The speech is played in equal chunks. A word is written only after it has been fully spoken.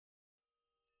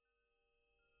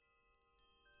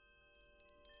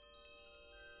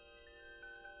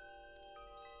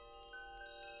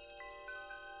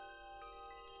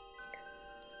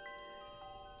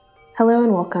Hello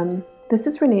and welcome. This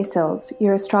is Renee Sills,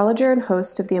 your astrologer and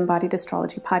host of the Embodied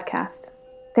Astrology podcast.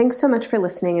 Thanks so much for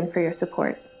listening and for your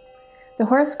support. The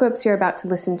horoscopes you're about to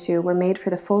listen to were made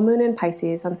for the full moon in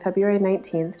Pisces on February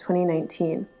 19th,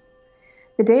 2019.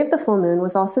 The day of the full moon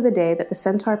was also the day that the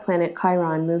centaur planet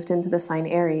Chiron moved into the sign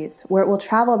Aries, where it will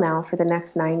travel now for the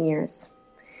next 9 years.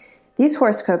 These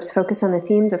horoscopes focus on the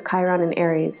themes of Chiron and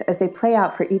Aries as they play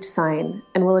out for each sign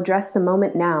and will address the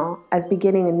moment now as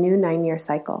beginning a new 9-year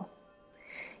cycle.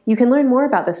 You can learn more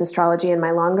about this astrology in my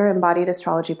longer Embodied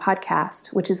Astrology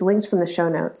podcast, which is linked from the show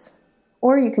notes.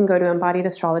 Or you can go to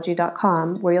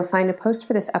embodiedastrology.com, where you'll find a post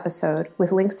for this episode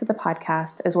with links to the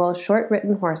podcast, as well as short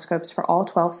written horoscopes for all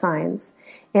 12 signs,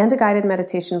 and a guided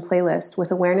meditation playlist with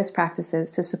awareness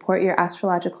practices to support your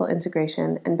astrological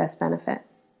integration and best benefit.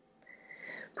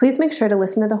 Please make sure to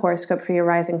listen to the horoscope for your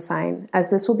rising sign, as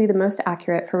this will be the most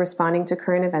accurate for responding to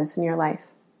current events in your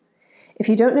life. If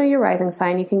you don't know your rising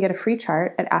sign, you can get a free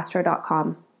chart at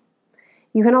astro.com.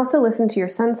 You can also listen to your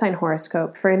sun sign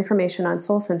horoscope for information on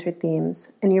soul-centered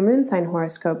themes, and your moon sign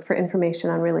horoscope for information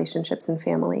on relationships and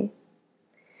family.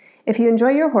 If you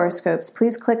enjoy your horoscopes,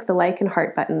 please click the like and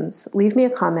heart buttons, leave me a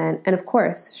comment, and of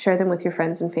course, share them with your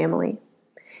friends and family.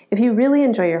 If you really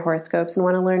enjoy your horoscopes and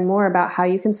want to learn more about how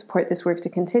you can support this work to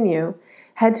continue,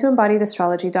 head to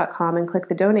embodiedastrology.com and click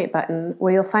the donate button,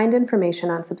 where you'll find information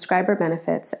on subscriber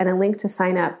benefits and a link to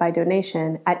sign up by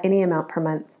donation at any amount per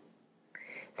month.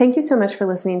 Thank you so much for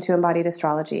listening to Embodied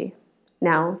Astrology.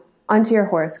 Now, onto your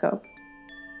horoscope.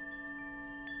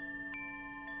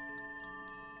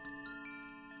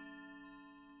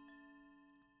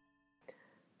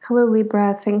 Hello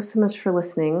Libra, thanks so much for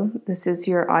listening. This is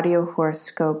your audio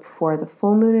horoscope for the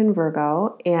full moon in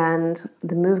Virgo and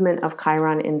the movement of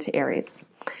Chiron into Aries.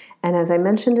 And as I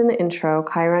mentioned in the intro,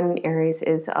 Chiron in Aries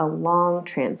is a long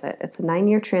transit. It's a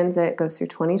 9-year transit, goes through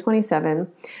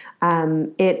 2027.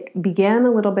 It began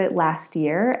a little bit last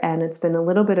year, and it's been a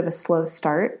little bit of a slow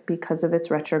start because of its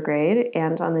retrograde.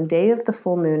 And on the day of the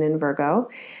full moon in Virgo,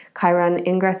 Chiron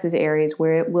ingresses Aries,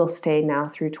 where it will stay now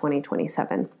through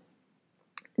 2027.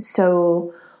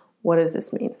 So what does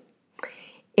this mean?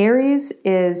 Aries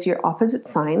is your opposite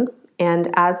sign,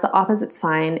 and as the opposite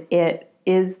sign, it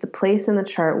is the place in the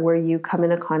chart where you come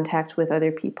into contact with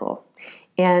other people.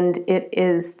 And it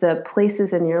is the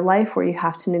places in your life where you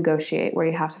have to negotiate, where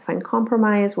you have to find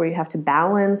compromise, where you have to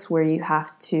balance, where you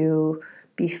have to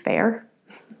be fair.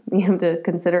 You have to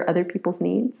consider other people's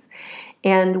needs.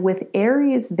 And with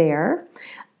Aries there,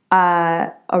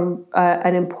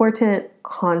 an important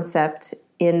concept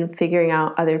in figuring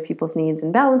out other people's needs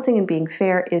and balancing and being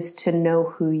fair is to know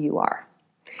who you are,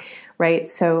 right?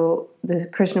 So the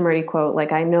Krishnamurti quote,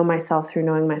 like, I know myself through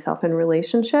knowing myself in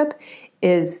relationship,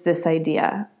 is this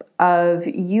idea of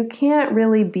you can't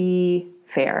really be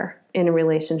fair in a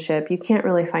relationship. You can't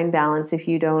really find balance if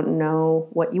you don't know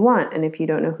what you want, and if you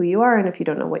don't know who you are, and if you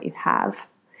don't know what you have.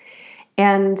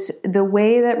 And the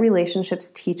way that relationships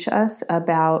teach us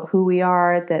about who we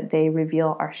are, that they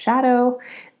reveal our shadow,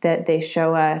 that they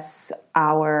show us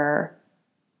our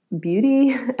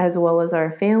beauty as well as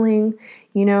our failing.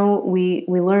 You know, we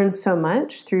learn so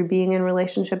much through being in a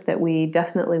relationship that we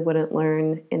definitely wouldn't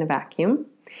learn in a vacuum.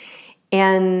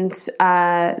 And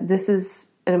this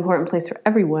is an important place for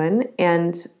everyone,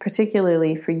 and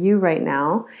particularly for you right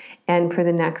now, and for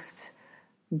the next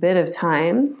bit of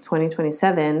time,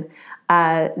 2027,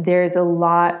 there's a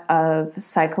lot of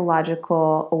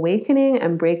psychological awakening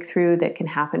and breakthrough that can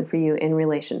happen for you in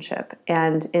relationship,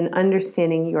 and in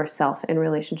understanding yourself in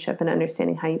relationship, and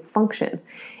understanding how you function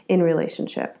in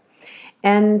relationship.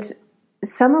 And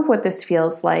some of what this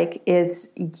feels like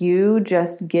is you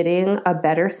just getting a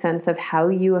better sense of how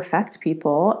you affect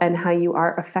people and how you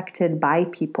are affected by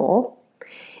people,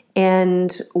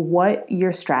 and what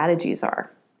your strategies are,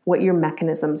 what your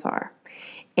mechanisms are,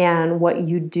 and what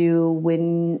you do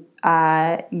when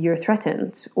you're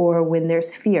threatened, or when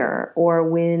there's fear, or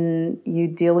when you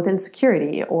deal with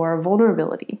insecurity or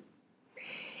vulnerability.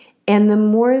 And the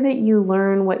more that you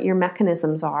learn what your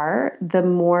mechanisms are, the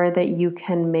more that you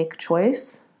can make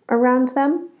choice around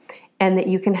them, and that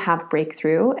you can have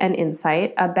breakthrough and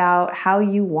insight about how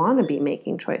you want to be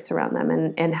making choice around them,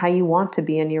 and how you want to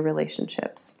be in your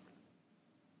relationships.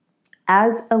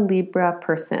 As a Libra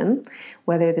person,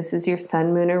 whether this is your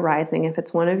sun, moon, or rising, if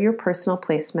it's one of your personal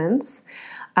placements,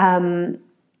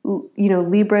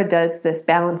 Libra does this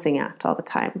balancing act all the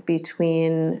time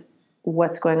between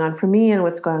what's going on for me and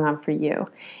what's going on for you.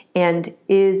 And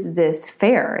is this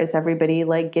fair? Is everybody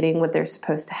like getting what they're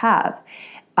supposed to have?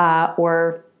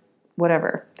 Or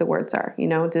whatever the words are,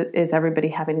 is everybody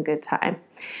having a good time?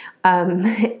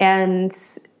 And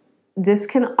this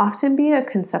can often be a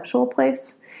conceptual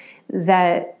place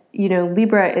that,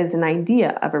 Libra is an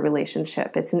idea of a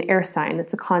relationship. It's an air sign.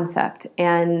 It's a concept.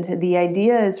 And the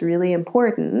idea is really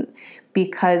important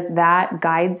because that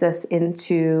guides us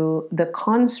into the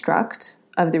construct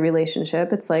of the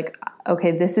relationship. It's like,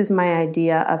 okay, this is my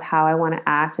idea of how I want to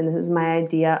act, and this is my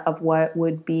idea of what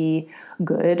would be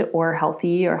good or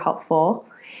healthy or helpful.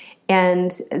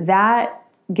 And that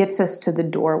gets us to the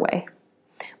doorway.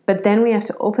 But then we have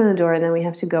to open the door, and then we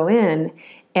have to go in.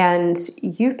 And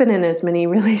you've been in as many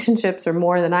relationships or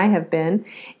more than I have been.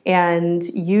 And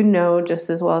you know just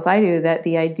as well as I do that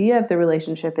the idea of the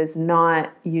relationship is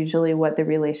not usually what the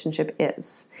relationship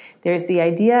is. There's the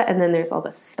idea, and then there's all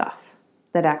the stuff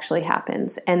that actually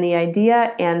happens. And the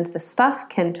idea and the stuff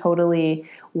can totally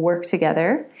work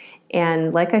together.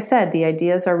 And like I said, the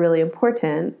ideas are really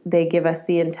important. They give us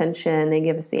the intention, they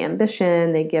give us the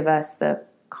ambition, they give us the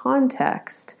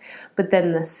context, but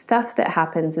then the stuff that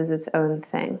happens is its own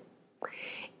thing.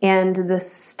 And the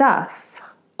stuff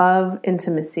of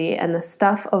intimacy and the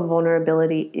stuff of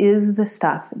vulnerability is the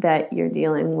stuff that you're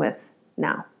dealing with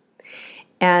now.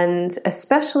 And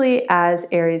especially as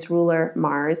Aries ruler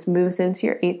Mars moves into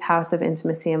your 8th house of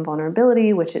intimacy and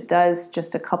vulnerability, which it does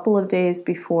just a couple of days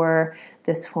before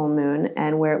this full moon,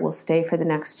 and where it will stay for the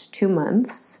next 2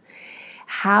 months,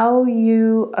 how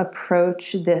you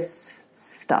approach this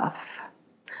stuff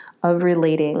of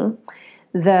relating,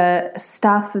 the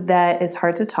stuff that is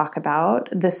hard to talk about,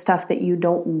 the stuff that you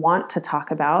don't want to talk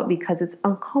about because it's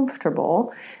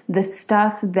uncomfortable, the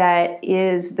stuff that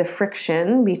is the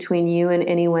friction between you and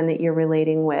anyone that you're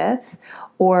relating with,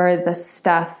 or the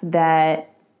stuff that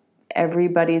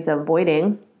everybody's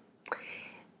avoiding,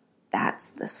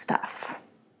 that's the stuff.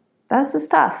 That's the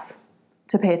stuff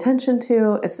to pay attention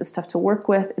to. It's the stuff to work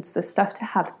with. It's the stuff to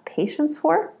have patience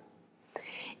for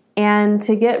and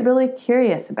to get really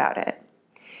curious about it.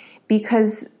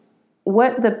 Because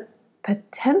what the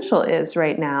potential is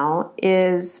right now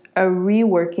is a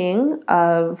reworking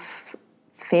of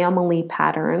family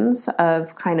patterns,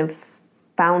 of kind of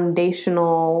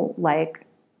foundational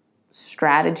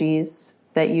strategies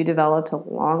that you developed a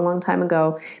long, long time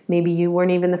ago. Maybe you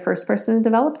weren't even the first person to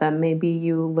develop them. Maybe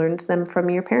you learned them from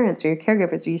your parents or your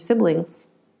caregivers or your siblings.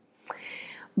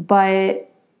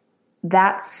 But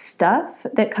that stuff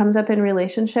that comes up in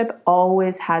relationship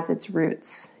always has its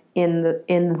roots in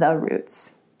the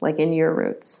roots, like in your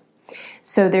roots.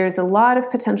 So there's a lot of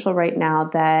potential right now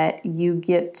that you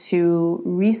get to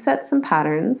reset some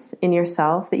patterns in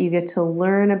yourself, that you get to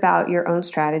learn about your own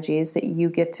strategies, that you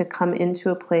get to come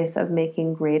into a place of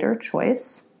making greater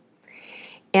choice.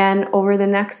 And over the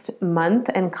next month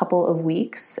and couple of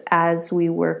weeks, as we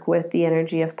work with the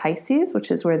energy of Pisces, which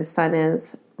is where the sun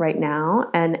is right now,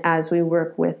 and as we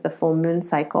work with the full moon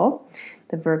cycle,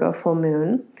 the Virgo full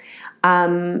moon,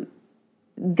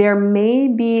 there may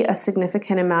be a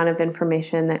significant amount of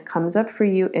information that comes up for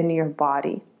you in your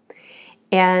body.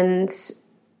 And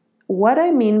what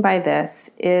I mean by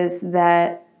this is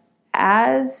that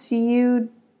as you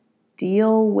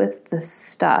deal with the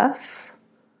stuff,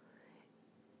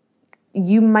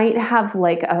 you might have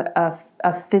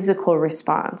a physical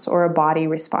response or a body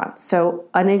response. So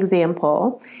an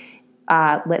example,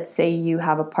 let's say you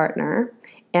have a partner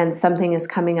and something is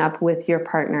coming up with your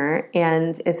partner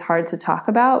and it's hard to talk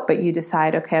about, but you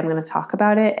decide, okay, I'm going to talk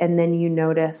about it. And then you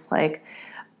notice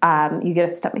you get a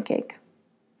stomach ache.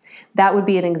 That would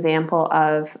be an example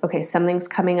of, okay, something's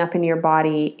coming up in your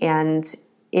body and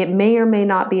it may or may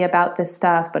not be about this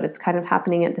stuff, but it's kind of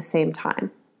happening at the same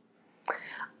time.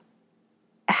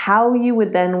 How you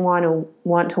would then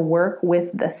want to work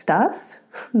with the stuff,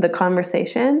 the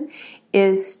conversation,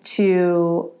 is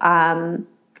to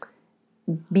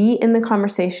be in the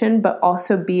conversation, but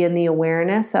also be in the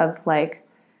awareness of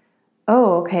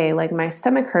oh, okay, my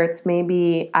stomach hurts.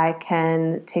 Maybe I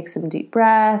can take some deep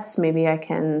breaths. Maybe I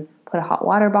can put a hot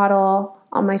water bottle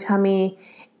on my tummy.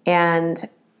 And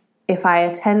if I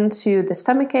attend to the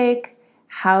stomach ache,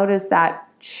 how does that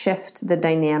shift the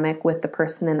dynamic with the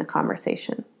person in the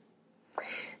conversation?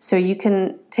 So you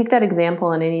can take that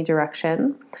example in any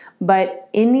direction, but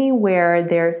anywhere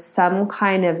there's some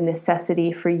kind of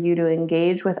necessity for you to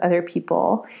engage with other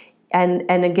people, and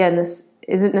again, this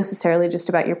isn't necessarily just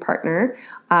about your partner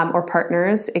or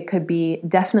partners. It could be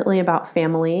definitely about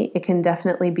family. It can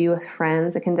definitely be with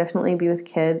friends. It can definitely be with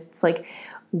kids. It's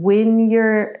when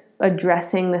you're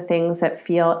addressing the things that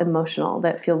feel emotional,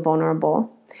 that feel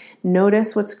vulnerable,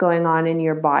 notice what's going on in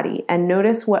your body and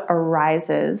notice what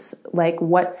arises,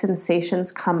 what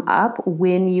sensations come up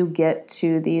when you get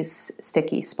to these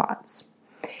sticky spots.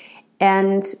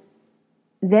 And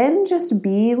then just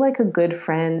be like a good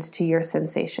friend to your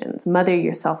sensations. Mother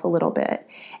yourself a little bit.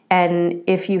 And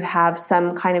if you have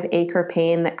some kind of ache or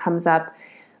pain that comes up,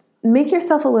 make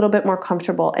yourself a little bit more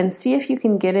comfortable and see if you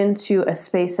can get into a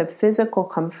space of physical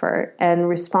comfort and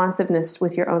responsiveness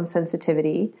with your own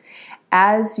sensitivity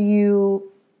as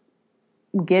you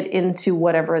get into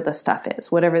whatever the stuff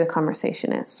is, whatever the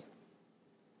conversation is.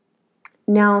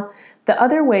 Now, the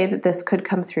other way that this could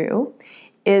come through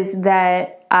is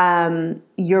that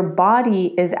your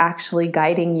body is actually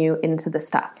guiding you into the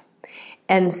stuff.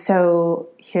 And so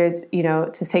here's,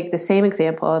 to take the same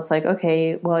example, it's like,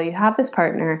 okay, well, you have this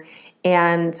partner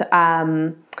and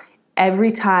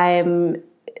every time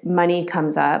money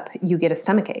comes up, you get a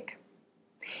stomachache.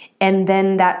 And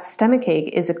then that stomachache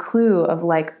is a clue of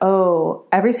like, oh,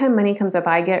 every time money comes up,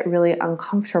 I get really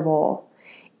uncomfortable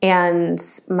and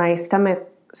my stomach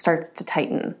starts to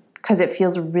tighten because it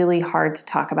feels really hard to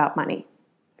talk about money.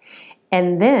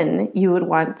 And then you would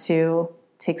want to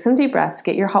take some deep breaths,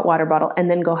 get your hot water bottle,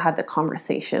 and then go have the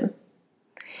conversation.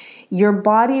 Your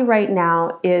body right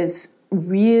now is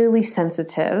really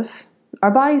sensitive. Our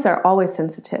bodies are always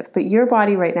sensitive, but your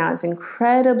body right now is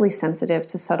incredibly sensitive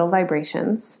to subtle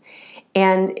vibrations.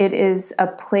 And it is a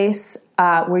place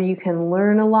where you can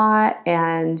learn a lot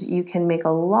and you can make a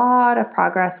lot of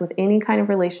progress with any kind of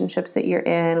relationships that you're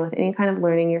in, with any kind of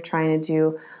learning you're trying to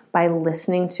do by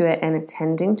listening to it and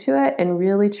attending to it and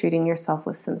really treating yourself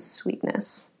with some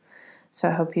sweetness. So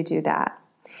I hope you do that.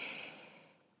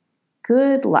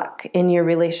 Good luck in your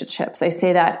relationships. I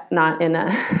say that not in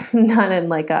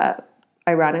like a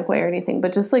ironic way or anything,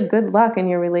 but just like good luck in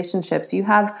your relationships. You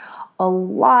have a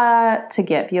lot to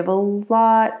give. You have a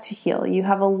lot to heal. You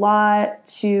have a lot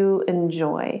to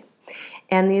enjoy.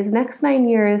 And these next 9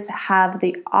 years have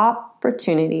the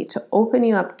opportunity to open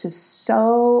you up to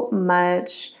so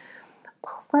much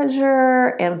pleasure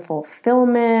and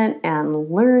fulfillment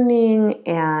and learning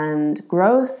and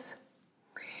growth.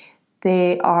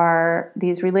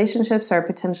 These relationships are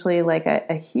potentially like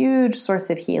a huge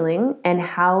source of healing, and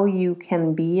how you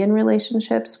can be in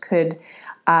relationships could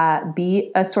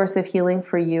be a source of healing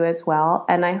for you as well.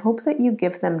 And I hope that you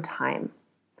give them time.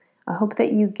 I hope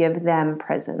that you give them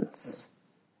presence.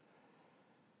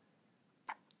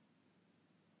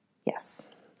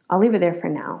 Yes, I'll leave it there for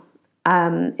now.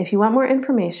 If you want more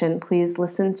information, please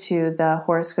listen to the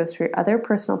horoscopes for your other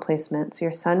personal placements.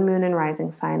 Your sun, moon, and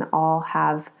rising sign all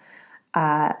have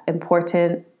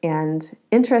important and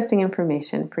interesting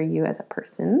information for you as a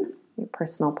person, your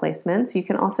personal placements. You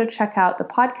can also check out the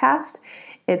podcast.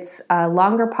 It's a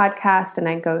longer podcast, and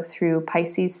I go through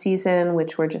Pisces season,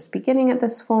 which we're just beginning at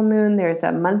this full moon. There's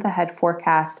a month ahead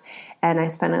forecast, and I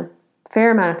spent a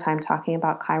fair amount of time talking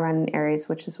about Chiron and Aries,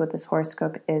 which is what this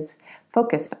horoscope is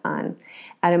focused on.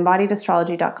 At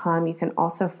embodiedastrology.com, you can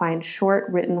also find short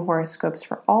written horoscopes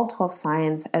for all 12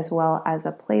 signs, as well as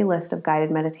a playlist of guided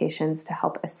meditations to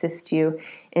help assist you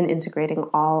in integrating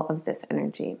all of this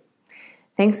energy.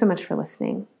 Thanks so much for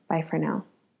listening. Bye for now.